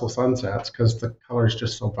Charlie Russell sunsets because the color is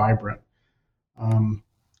just so vibrant.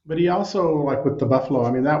 But he also, like with the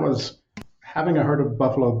buffalo, that was having a herd of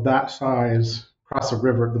buffalo that size across the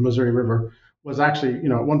river, the Missouri River, was actually,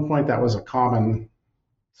 at one point that was a common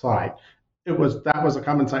sight. That was a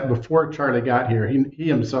common sight before Charlie got here. He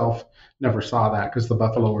himself never saw that because the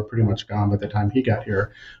buffalo were pretty much gone by the time he got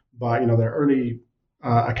here. But there are early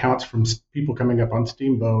accounts from people coming up on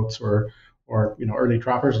steamboats or early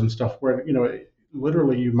trappers and stuff where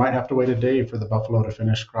literally you might have to wait a day for the buffalo to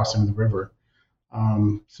finish crossing the river.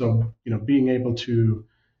 So being able to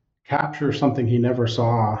capture something he never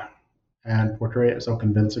saw and portray it so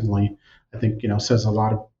convincingly, I think says a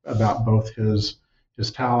lot about both his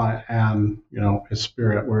talent and his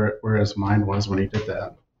spirit, where his mind was when he did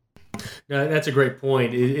that. No, that's a great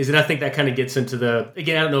point. And I think that kind of gets into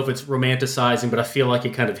again, I don't know if it's romanticizing, but I feel like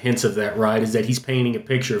it kind of hints of that, right? Is that he's painting a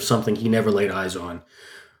picture of something he never laid eyes on,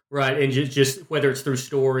 right? And just whether it's through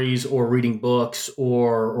stories or reading books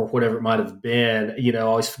or whatever it might have been, I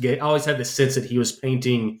always had this sense that he was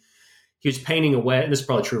painting a West, and this is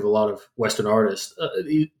probably true of a lot of Western artists.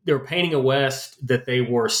 They were painting a West that they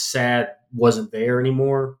were sad wasn't there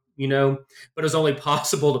anymore, but it was only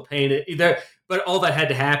possible to paint it either. But all that had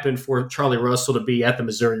to happen for Charlie Russell to be at the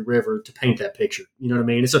Missouri River to paint that picture. You know what I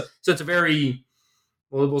mean? So it's a very,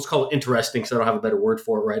 well, let's call it interesting, because I don't have a better word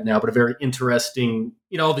for it right now, but a very interesting,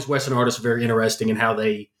 all these Western artists are very interesting in how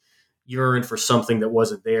they yearn for something that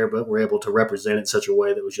wasn't there, but were able to represent it in such a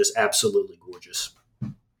way that was just absolutely gorgeous.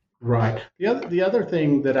 Right. The other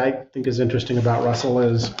thing that I think is interesting about Russell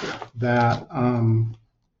is that,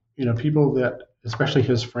 people that, especially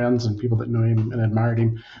his friends and people that knew him and admired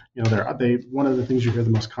him, one of the things you hear the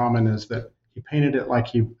most common is that he painted it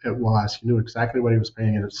like it was. He knew exactly what he was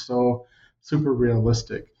painting. It was so super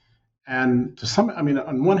realistic. And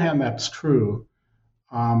on one hand, that's true.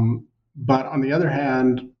 But on the other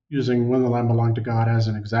hand, using When the Lamb Belonged to God as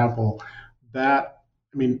an example,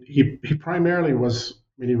 he primarily was,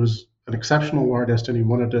 he was an exceptional artist, and he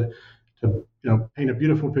wanted to paint a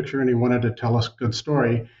beautiful picture, and he wanted to tell us a good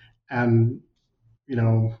story. And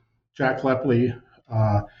Jack Lepley,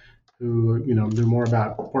 who knew more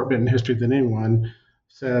about Fort Benton history than anyone,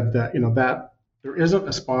 said that that there isn't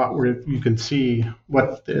a spot where you can see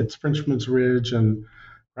it's Frenchman's Ridge and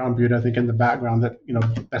Crown Butte, I think, in the background, that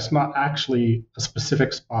that's not actually a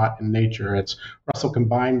specific spot in nature. It's Russell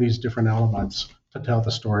combined these different elements to tell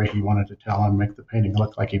the story he wanted to tell and make the painting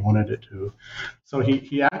look like he wanted it to. So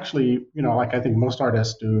he actually, like I think most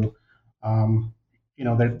artists do,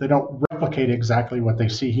 they don't replicate exactly what they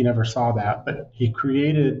see. He never saw that, but he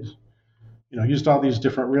created, used all these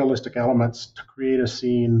different realistic elements to create a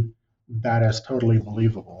scene that is totally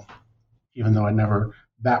believable, even though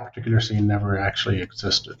that particular scene never actually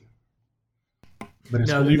existed. But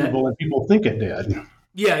it's believable, and people think it did.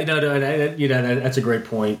 Yeah, that's a great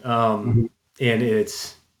point. Mm-hmm. And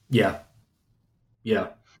it's, yeah.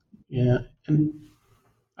 And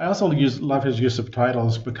I also love his use of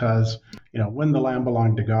titles because, When the Lamb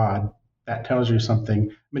Belonged to God, that tells you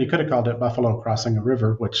something. He could have called it Buffalo Crossing a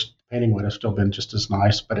River, which the painting would have still been just as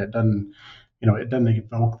nice, but it doesn't, it doesn't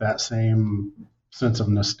evoke that same sense of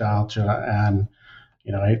nostalgia. And,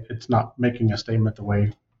 it's not making a statement the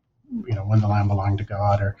way, When the Lamb Belonged to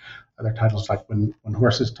God, or other titles like When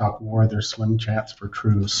Horses Talk War, There's Slim Chance for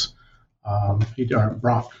Truce. Or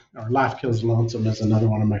Laugh Kills Lonesome is another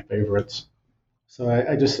one of my favorites. So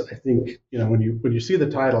I think when you see the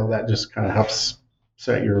title, that just kind of helps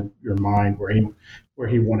set your mind where where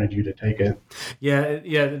he wanted you to take it. Yeah,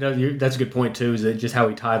 no, that's a good point too. Is that just how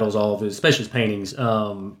he titles all of his, especially his paintings?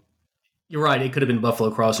 You're right. It could have been Buffalo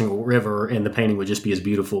Crossing or River, and the painting would just be as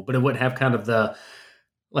beautiful, but it wouldn't have kind of the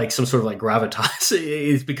like some sort of like gravitas.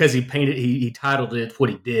 It's because he titled it what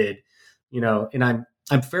he did, And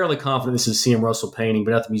I'm fairly confident this is C.M. Russell painting,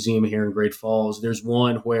 but at the museum here in Great Falls, there's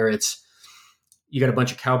one where you got a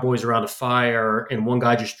bunch of cowboys around a fire, and one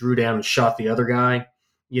guy just drew down and shot the other guy.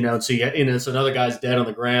 And so so another guy's dead on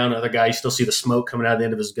the ground. Another guy, you still see the smoke coming out of the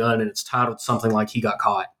end of his gun, and it's titled something like "He Got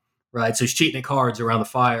Caught." Right, so he's cheating at cards around the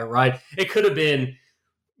fire. Right, it could have been,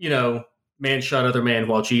 man shot other man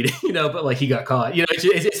while cheating. But like he got caught.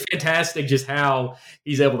 It's fantastic just how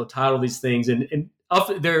he's able to title these things, and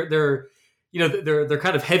often they're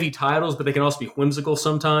kind of heavy titles, but they can also be whimsical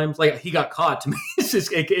sometimes. Like He Got Caught to me, it's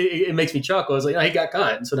just it makes me chuckle. I was like, he got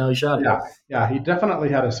caught, and so now he shot him. Yeah, he definitely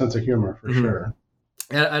had a sense of humor for sure.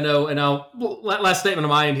 I know, and last statement on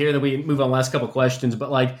my end here, then we move on to the last couple of questions.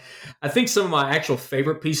 But like, I think some of my actual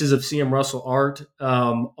favorite pieces of C.M. Russell art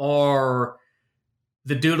are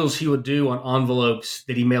the doodles he would do on envelopes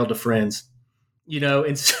that he mailed to friends.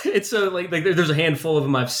 And so like there's a handful of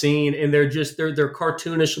them I've seen, and they're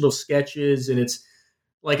cartoonish little sketches, and it's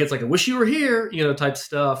like I wish you were here, type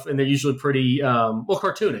stuff, and they're usually pretty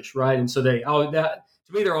cartoonish, right? And so to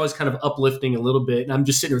me they're always kind of uplifting a little bit, and I'm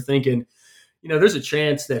just sitting here thinking, there's a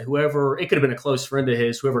chance that it could have been a close friend of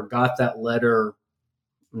his, whoever got that letter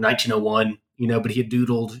in 1901, but he had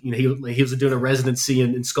doodled, he was doing a residency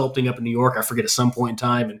in sculpting up in New York, I forget, at some point in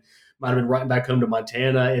time, and might have been writing back home to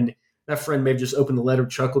Montana. And that friend may have just opened the letter,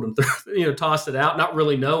 chuckled, and tossed it out, not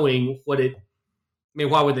really knowing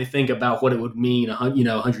why would they think about what it would mean,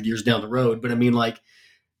 100 years down the road? But I mean, like,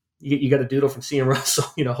 you got a doodle from C.M. Russell,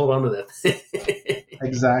 hold on to that.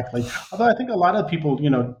 Exactly. Although I think a lot of people,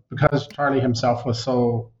 because Charlie himself was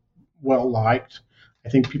so well liked, I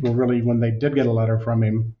think people really, when they did get a letter from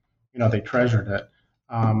him, they treasured it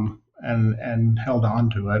and held on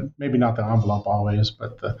to it. Maybe not the envelope always,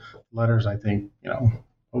 but the letters, I think,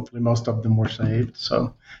 hopefully most of them were saved.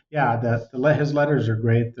 So, yeah, his letters are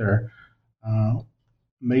great. They're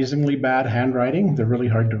amazingly bad handwriting. They're really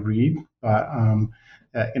hard to read, but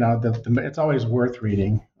it's always worth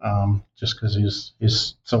reading, just because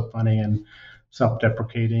he's so funny and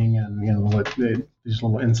self-deprecating, and these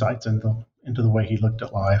little insights into the way he looked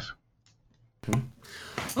at life.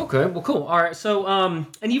 Okay, well, cool. All right, so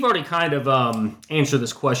and you've already kind of answered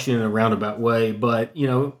this question in a roundabout way, but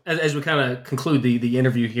as we kind of conclude the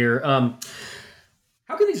interview here,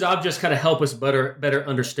 how can these objects kind of help us better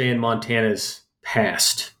understand Montana's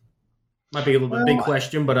past? Might be a little bit big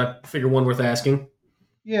question, but I figure one worth asking.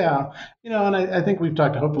 Yeah, and I think we've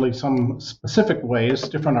talked hopefully some specific ways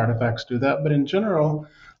different artifacts do that, but in general,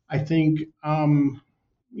 I think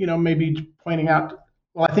maybe pointing out.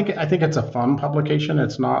 Well, I think it's a fun publication.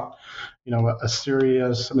 It's not a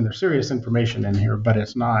serious. I mean, there's serious information in here, but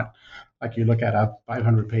it's not like you look at a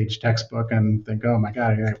 500-page textbook and think, oh my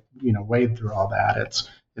God, I wade through all that.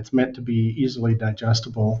 It's meant to be easily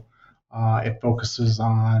digestible. It focuses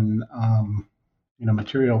on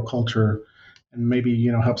material culture, and maybe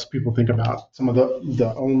helps people think about some of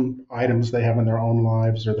the own items they have in their own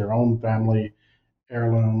lives or their own family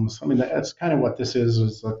heirlooms. I mean, that's kind of what this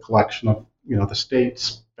is a collection of the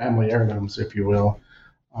state's family heirlooms, if you will,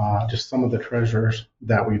 just some of the treasures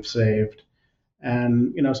that we've saved.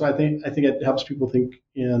 And so I think it helps people think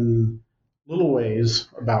in little ways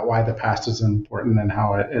about why the past is important and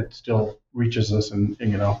how it still reaches us, and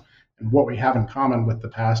what we have in common with the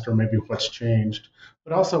past, or maybe what's changed.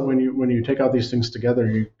 But also when you take all these things together,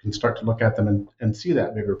 you can start to look at them and see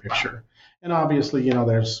that bigger picture. And obviously,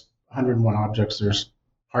 there's 101 objects. There's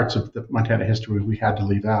parts of the Montana history we had to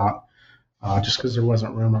leave out just because there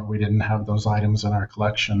wasn't room, or we didn't have those items in our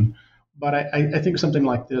collection. But I think something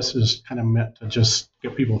like this is kind of meant to just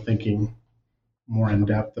get people thinking more in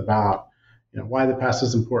depth about why the past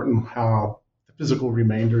is important, how the physical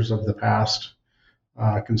remainders of the past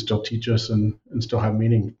can still teach us and still have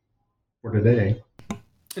meaning for today.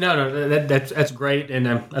 No, that's great, and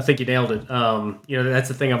I think you nailed it. That's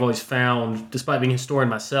the thing I've always found, despite being a historian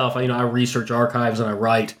myself. I research archives and I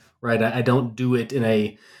write. Right, I don't do it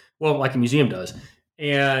like a museum does.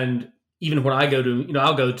 And even when I go to,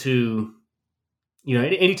 I'll go to,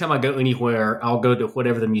 anytime I go anywhere, I'll go to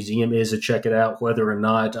whatever the museum is to check it out, whether or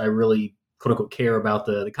not I really quote unquote care about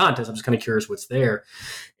the contents. I'm just kind of curious what's there.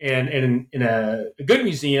 And in a good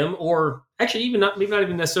museum, or actually maybe not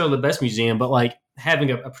even necessarily the best museum, but like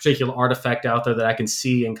having a particular artifact out there that I can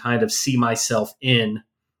see and kind of see myself in,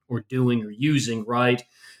 or doing, or using, right?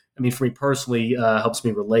 I mean, for me personally, helps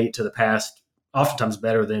me relate to the past oftentimes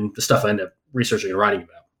better than the stuff I end up researching and writing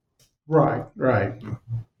about. Right.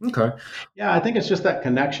 Okay. Yeah, I think it's just that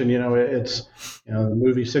connection. It's the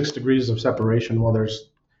movie 6 Degrees of Separation. Well,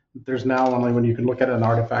 there's now only, when you can look at an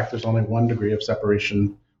artifact, there's only 1 degree of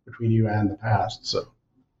separation between you and the past. So.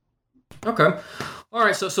 Okay. All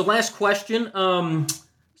right. So last question.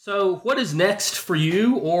 So what is next for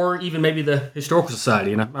you, or even maybe the Historical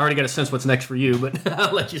Society? And I already got a sense what's next for you, but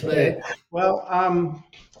I'll let you say it. Well,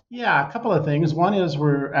 a couple of things. One is,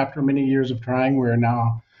 after many years of trying, we're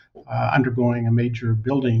now undergoing a major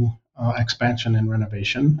building expansion and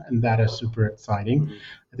renovation, and that is super exciting. Mm-hmm.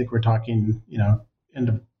 I think we're talking, end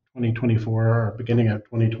of 2024 or beginning of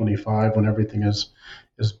 2025 when everything is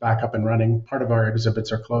back up and running. Part of our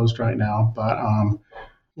exhibits are closed right now, but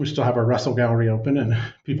we still have our Russell Gallery open, and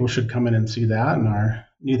people should come in and see that. And our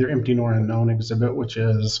Neither Empty Nor Unknown exhibit, which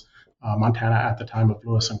is Montana at the time of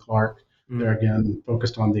Lewis and Clark. Mm-hmm. They're again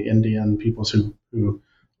focused on the Indian peoples who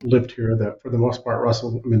lived here. That for the most part,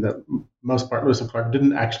 Lewis and Clark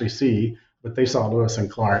didn't actually see, but they saw Lewis and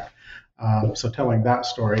Clark. So telling that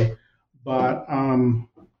story. But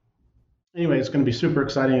anyway, it's going to be super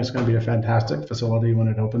exciting. It's going to be a fantastic facility when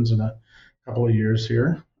it opens in a couple of years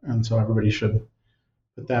here. And so everybody should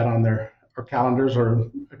put that on their calendars or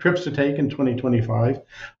trips to take in 2025.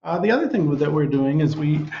 The other thing that we're doing is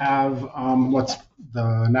we have what's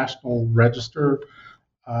the National Register,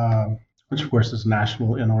 which of course is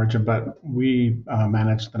national in origin, but we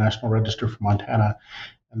manage the National Register for Montana.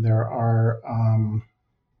 And there are, I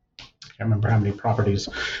can't remember how many properties,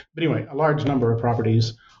 but anyway, a large number of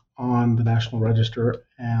properties on the National Register.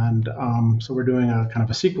 And so we're doing a kind of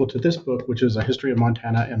a sequel to this book, which is A History of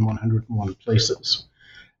Montana in 101 Places,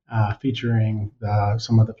 featuring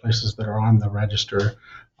some of the places that are on the register.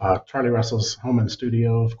 Charlie Russell's home and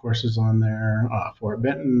studio, of course, is on there. Fort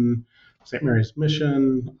Benton, St. Mary's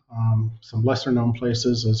Mission, some lesser known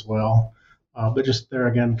places as well. But just there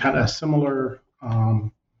again, kind of a similar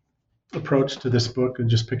approach to this book, and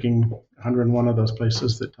just picking 101 of those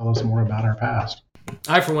places that tell us more about our past.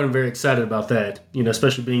 I, for one, am very excited about that,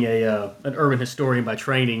 especially being an urban historian by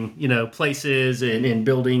training, places and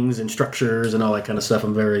buildings and structures and all that kind of stuff.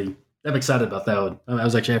 I'm excited about that one. I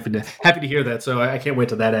was actually happy to hear that. So I can't wait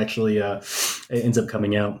till that actually ends up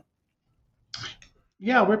coming out.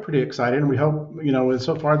 Yeah, we're pretty excited. And we hope,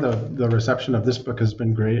 so far the reception of this book has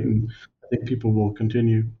been great. And I think people will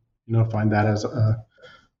continue, find that as a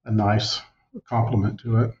nice compliment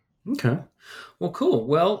to it. Okay. Well, cool.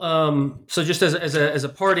 Well, so just as a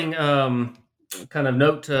parting kind of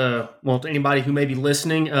note to anybody who may be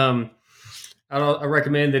listening, I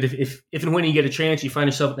recommend that if and when you get a chance, you find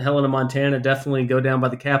yourself in Helena, Montana, definitely go down by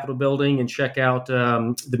the Capitol building and check out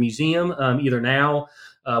the museum, either now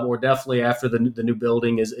or definitely after the new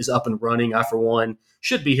building is up and running. I, for one,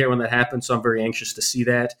 should be here when that happens, so I'm very anxious to see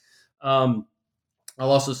that. I'll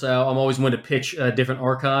also say I'm always one to pitch different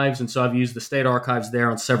archives, and so I've used the state archives there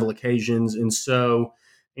on several occasions. And so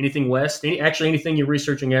anything west, anything you're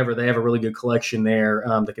researching ever, they have a really good collection there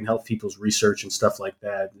that can help people's research and stuff like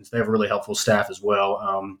that. And so they have a really helpful staff as well.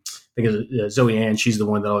 I think Zoe Ann, she's the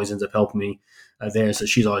one that always ends up helping me there. So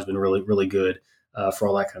she's always been really, really good for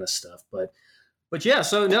all that kind of stuff. But yeah,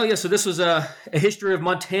 so this was a history of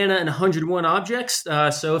Montana and 101 objects.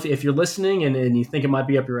 So if you're listening and you think it might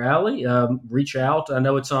be up your alley, reach out. I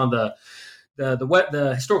know it's on the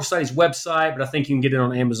Historical Society's website, but I think you can get it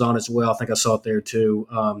on Amazon as well. I think I saw it there too.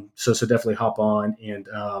 So definitely hop on and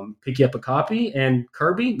pick you up a copy. And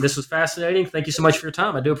Kirby, this was fascinating. Thank you so much for your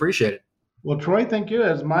time. I do appreciate it. Well, Troy, thank you.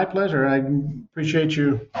 It's my pleasure. I appreciate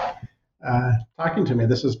you talking to me.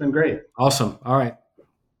 This has been great. Awesome. All right.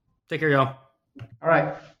 Take care, y'all. All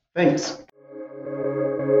right. Thanks.